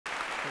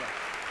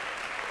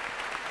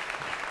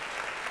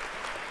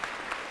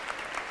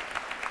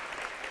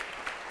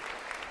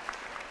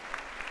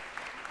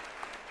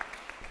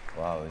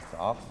Wow, it's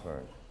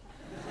Oxford.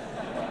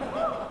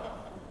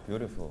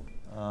 Beautiful.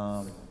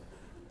 All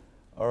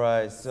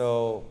right,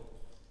 so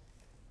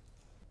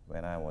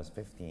when I was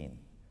 15,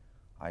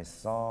 I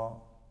saw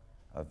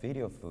a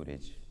video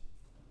footage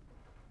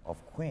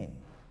of Queen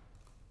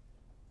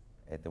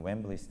at the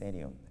Wembley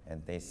Stadium,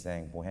 and they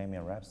sang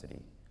Bohemian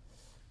Rhapsody.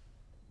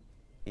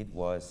 It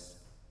was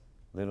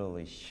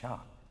literally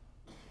shock.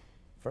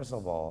 First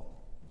of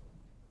all,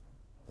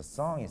 the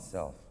song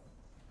itself,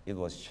 it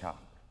was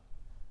shock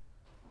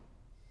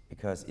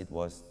because it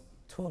was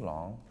too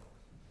long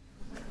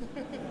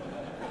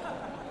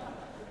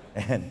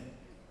and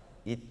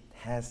it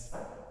has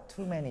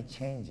too many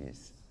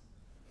changes.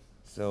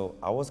 So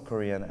I was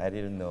Korean, I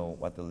didn't know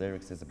what the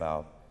lyrics is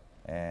about,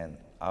 and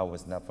I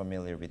was not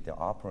familiar with the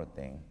opera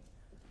thing.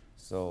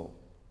 So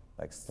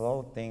like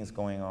slow things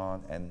going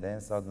on, and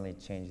then suddenly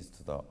changes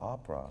to the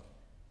opera,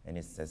 and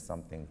it says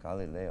something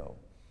Galileo.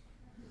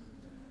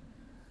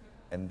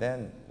 And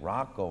then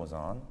rock goes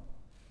on,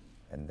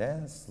 and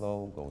then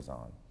slow goes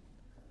on,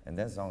 and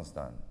then song's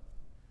done.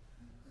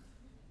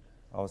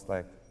 I was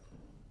like,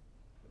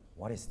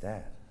 what is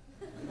that?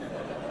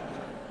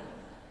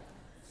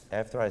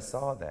 After I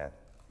saw that,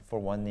 for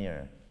 1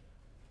 year,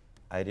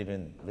 I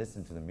didn't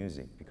listen to the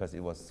music because it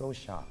was so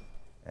sharp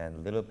and a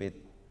little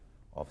bit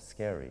of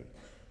scary.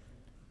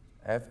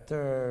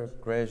 After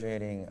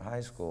graduating high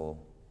school,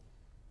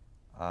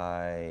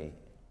 I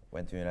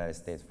went to the United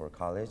States for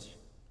college,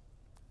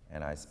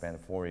 and I spent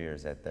 4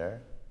 years at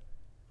there.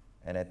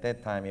 And at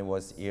that time, it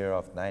was year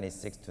of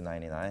 96 to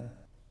 99.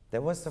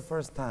 That was the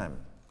first time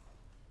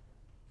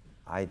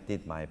I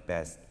did my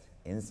best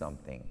in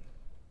something,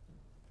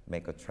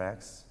 make a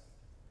tracks.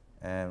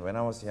 And when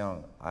I was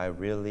young, I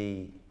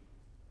was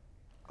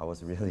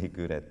really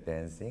good at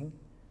dancing.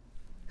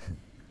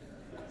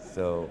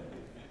 So,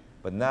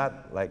 but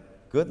not like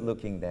good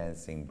looking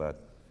dancing,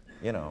 but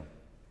you know,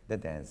 the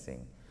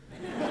dancing.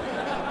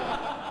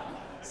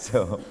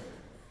 So,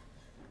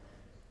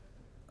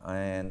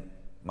 and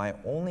my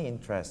only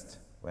interest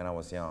when I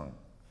was young,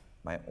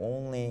 my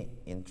only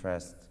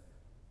interest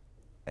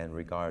and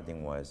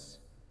regarding was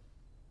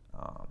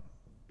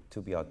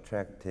to be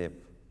attractive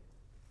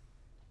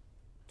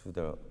to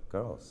the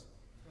girls.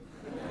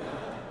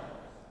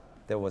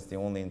 That was the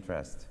only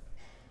interest.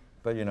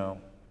 But you know,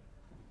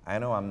 I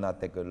know I'm not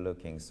that good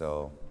looking,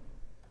 so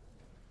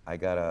I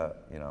gotta,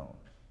 you know,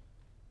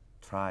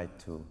 try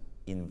to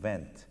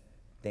invent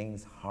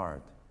things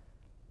hard,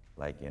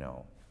 like, you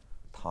know,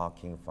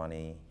 talking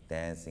funny,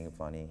 dancing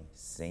funny,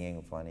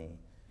 singing funny,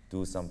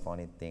 do some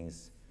funny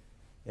things.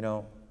 You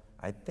know,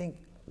 I think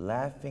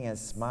laughing and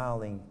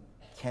smiling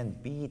can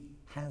beat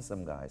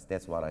handsome guys.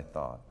 That's what I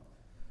thought.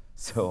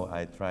 So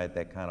I tried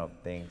that kind of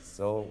thing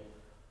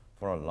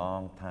for a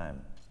long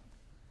time.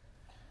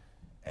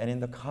 And in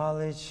the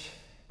college,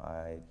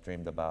 I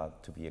dreamed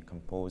about to be a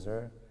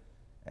composer,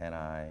 and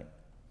I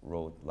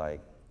wrote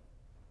like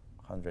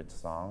 100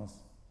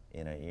 songs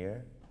in a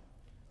year.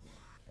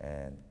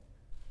 And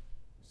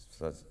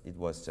so it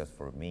was just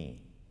for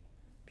me,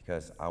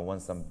 because I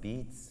want some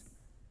beats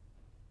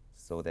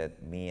so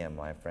that me and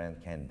my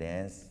friend can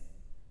dance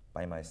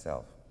by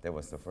myself. That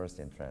was the first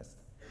interest.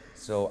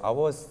 So I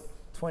was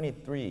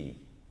 23,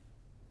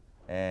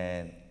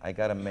 and I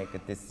gotta make a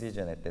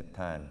decision at that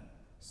time.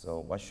 So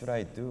what should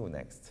I do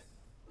next?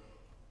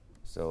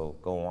 So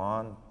go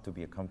on to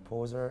be a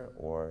composer,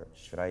 or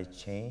should I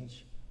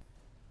change?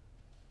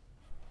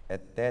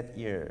 At that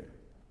year,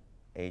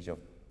 age of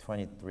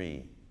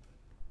 23,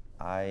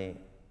 I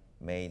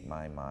made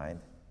my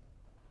mind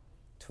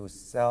to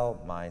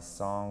sell my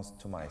songs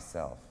to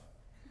myself.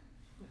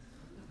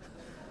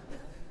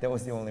 That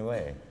was the only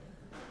way.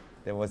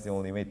 That was the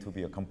only way to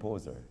be a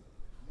composer.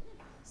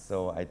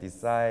 So I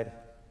decided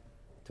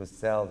to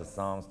sell the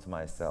songs to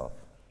myself.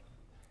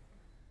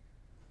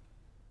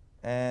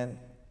 And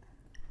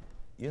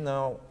you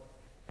know,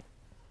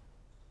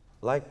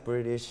 like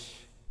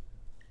British,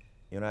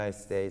 United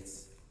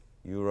States,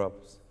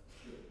 Europe,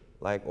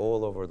 like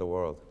all over the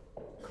world,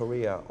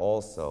 Korea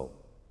also,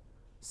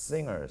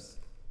 singers,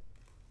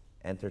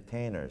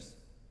 entertainers,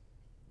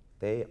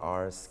 they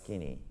are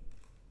skinny.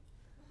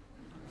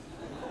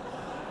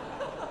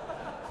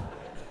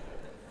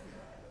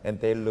 And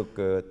they look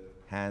good,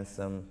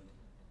 handsome,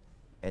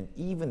 and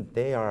even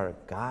they are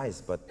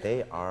guys, but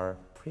they are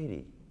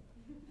pretty.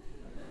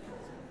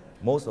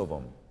 Most of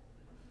them.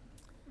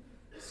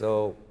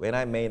 So when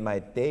I made my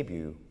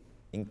debut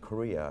in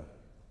Korea,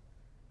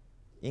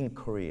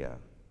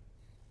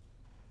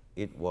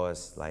 it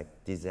was like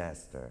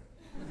disaster.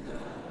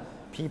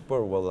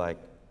 People were like,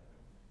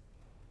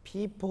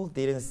 people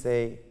didn't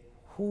say,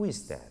 who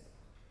is that?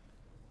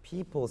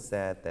 People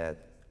said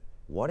that,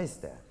 what is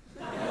that?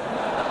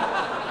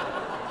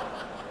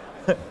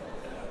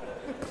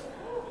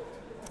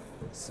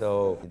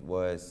 So it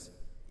was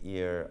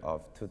year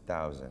of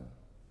 2000.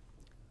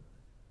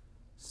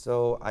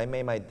 So I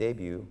made my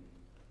debut,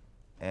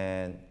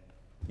 and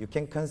you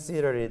can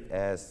consider it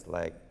as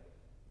like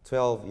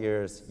 12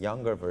 years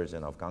younger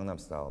version of Gangnam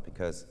Style,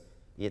 because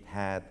it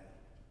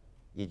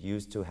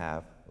used to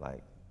have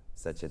like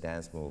such a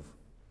dance move,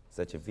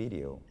 such a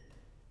video,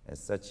 and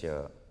such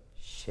a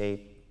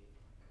shape,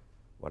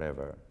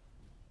 whatever.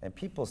 And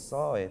people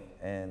saw it,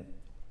 and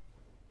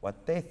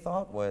what they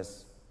thought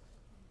was,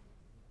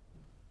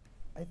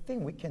 I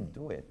think we can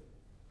do it.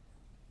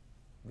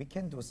 We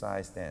can do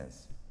size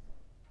dance,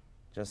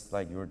 just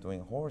like you're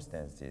doing horse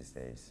dance these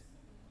days.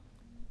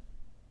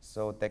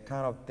 So that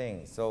kind of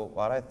thing. So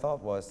what I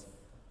thought was,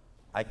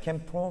 I can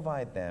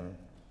provide them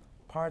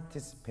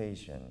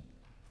participation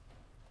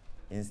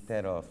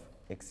instead of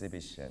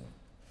exhibition.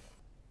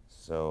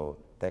 So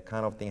that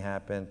kind of thing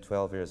happened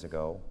 12 years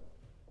ago,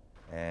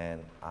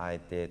 and I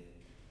did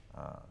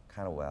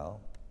kind of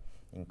well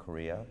in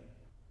Korea.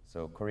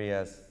 So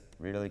Korea's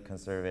really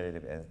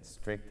conservative and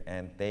strict,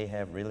 and they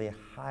have really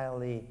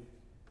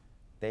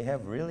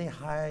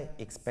high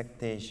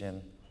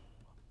expectation,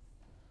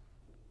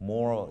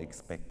 moral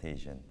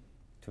expectation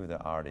to the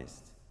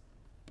artist.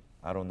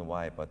 I don't know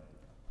why, but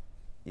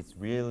it's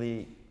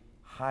really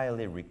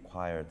highly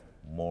required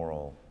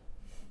moral.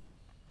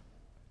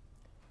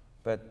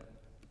 But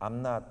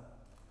I'm not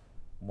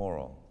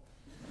moral.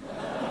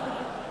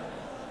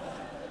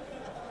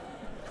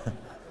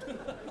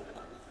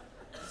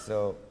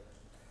 So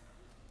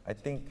I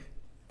think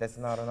that's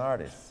not an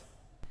artist.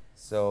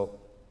 So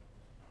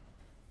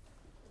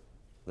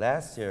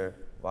last year,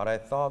 what I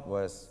thought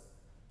was,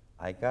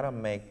 I gotta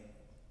make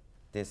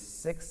this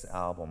 6th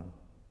album.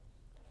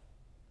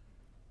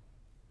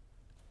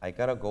 I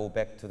gotta go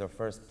back to the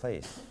first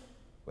place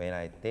when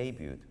I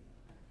debuted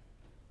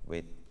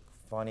with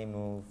funny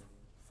move,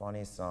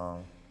 funny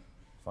song,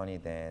 funny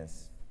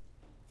dance,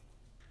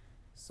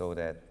 so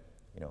that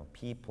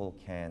people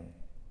can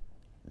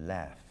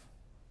laugh.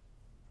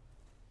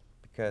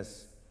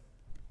 Because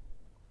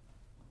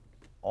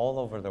all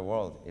over the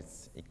world,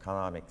 it's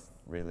economics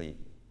really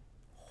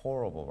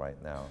horrible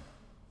right now,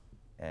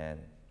 and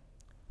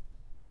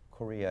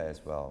Korea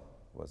as well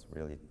was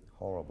really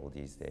horrible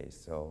these days.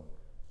 So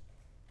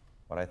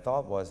what I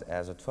thought was,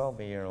 as a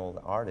 12-year-old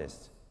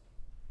artist,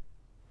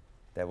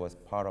 that was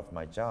part of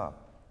my job,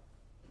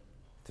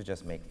 to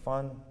just make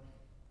fun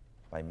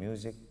by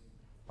music,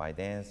 by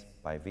dance,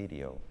 by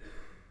video.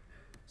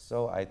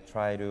 So I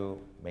try to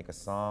make a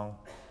song.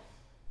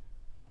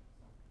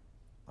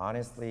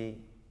 Honestly,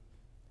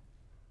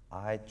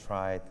 I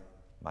tried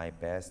my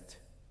best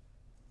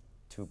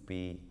to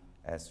be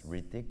as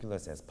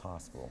ridiculous as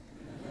possible.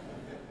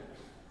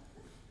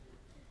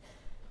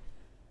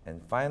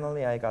 And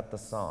finally, I got the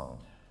song,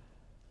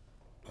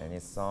 and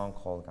it's a song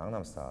called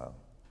Gangnam Style.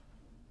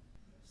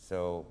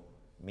 So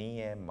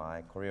me and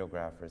my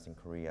choreographers in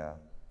Korea,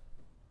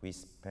 we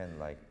spent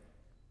like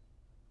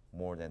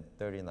more than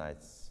 30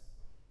 nights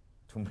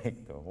to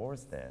make the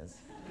horse dance.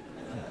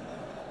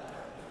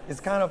 It's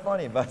kind of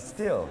funny, but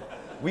still,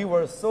 we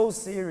were so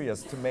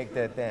serious to make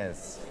that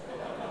dance.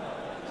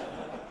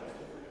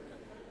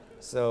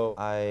 So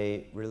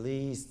I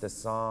released the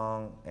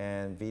song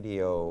and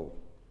video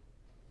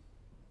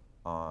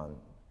on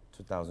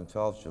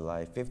 2012,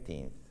 July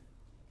 15th.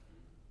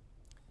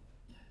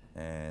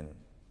 And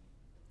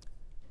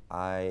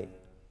I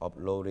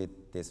uploaded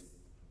this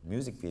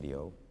music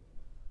video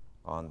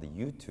on the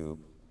YouTube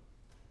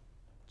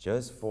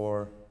just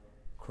for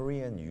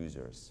Korean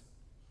users.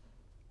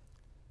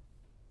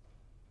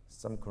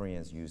 Some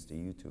Koreans use the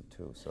YouTube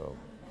too, so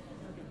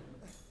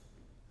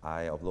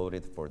I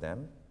uploaded for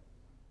them.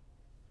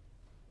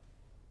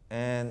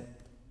 And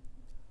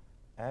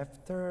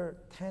after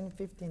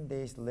 10-15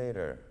 days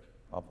later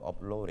of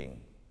uploading,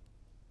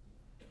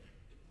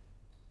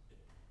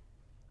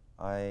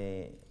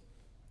 I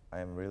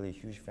am really a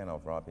huge fan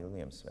of Robbie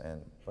Williams,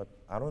 but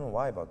I don't know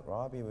why, but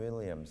Robbie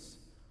Williams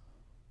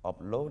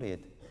uploaded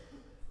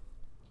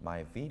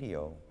my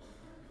video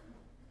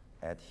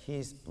at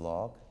his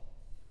blog,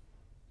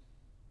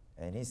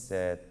 and he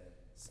said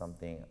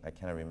something, I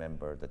cannot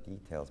remember the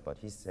details, but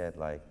he said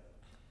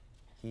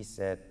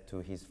to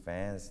his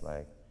fans,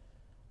 like,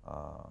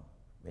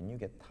 when you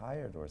get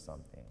tired or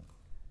something,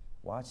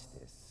 watch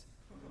this.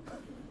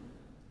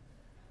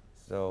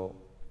 So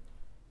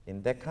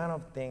in that kind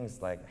of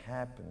things like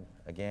happen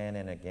again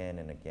and again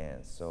and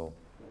again. So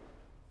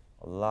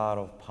a lot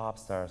of pop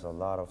stars, a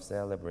lot of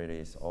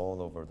celebrities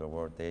all over the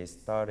world, they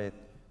started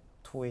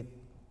tweet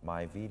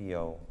my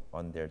video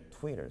on their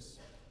Twitters.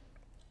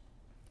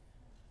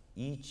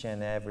 Each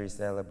and every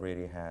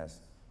celebrity has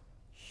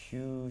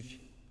huge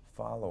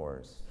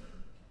followers,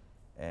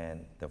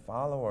 and the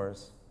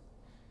followers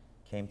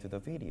came to the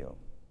video,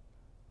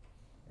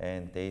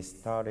 and they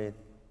started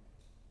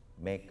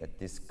make a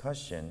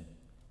discussion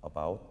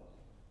about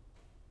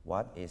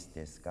what is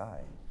this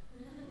guy.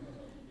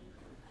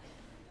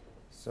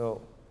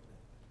 So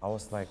I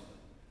was like,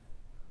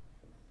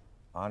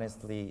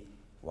 honestly,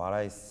 what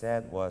I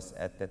said was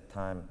at that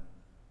time,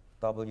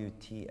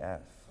 WTF.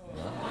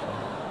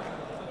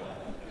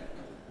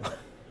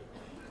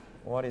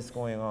 What is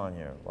going on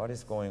here? What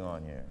is going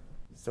on here?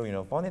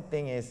 So, funny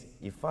thing is,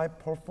 if I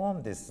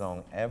perform this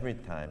song every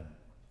time,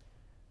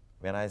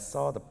 when I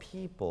saw the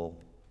people,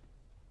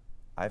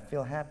 I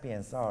feel happy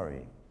and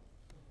sorry.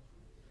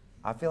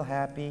 I feel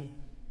happy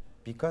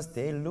because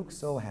they look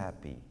so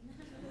happy.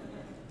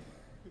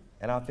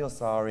 And I feel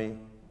sorry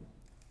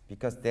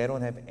because they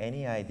don't have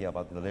any idea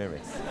about the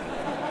lyrics.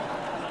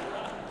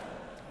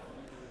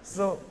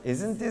 So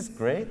isn't this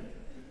great?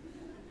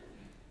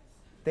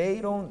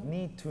 They don't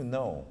need to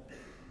know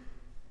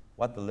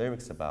what the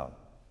lyrics about.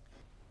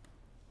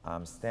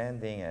 I'm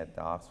standing at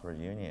the Oxford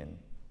Union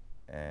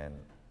and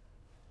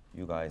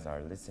you guys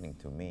are listening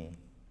to me.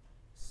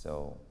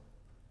 So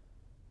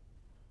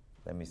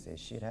let me say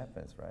shit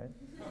happens, right?